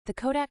The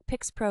Kodak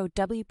PIXPRO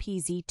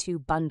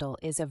WPZ2 Bundle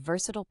is a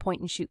versatile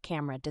point-and-shoot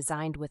camera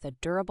designed with a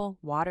durable,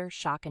 water,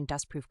 shock, and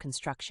dustproof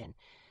construction.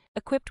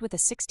 Equipped with a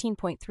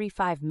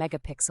 16.35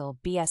 megapixel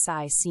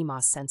BSI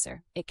CMOS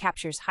sensor, it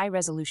captures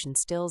high-resolution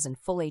stills and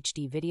full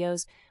HD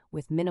videos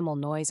with minimal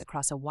noise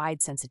across a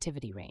wide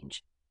sensitivity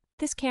range.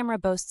 This camera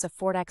boasts a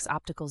 4x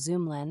optical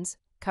zoom lens,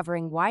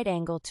 covering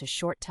wide-angle to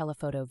short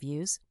telephoto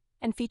views,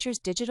 and features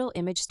digital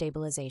image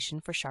stabilization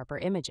for sharper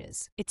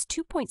images. Its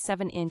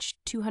 2.7-inch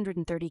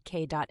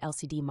 230K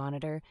LCD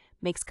monitor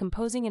makes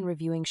composing and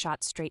reviewing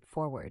shots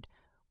straightforward,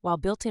 while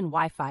built-in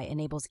Wi-Fi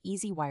enables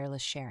easy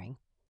wireless sharing.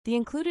 The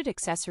included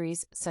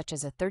accessories, such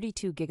as a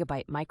 32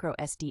 gigabyte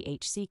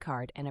microSDHC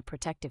card and a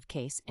protective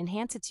case,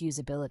 enhance its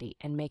usability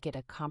and make it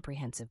a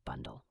comprehensive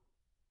bundle.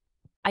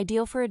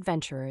 Ideal for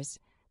adventurers,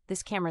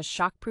 this camera's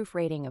shockproof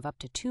rating of up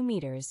to 2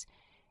 meters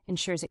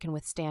ensures it can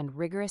withstand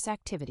rigorous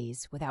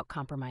activities without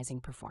compromising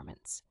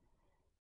performance.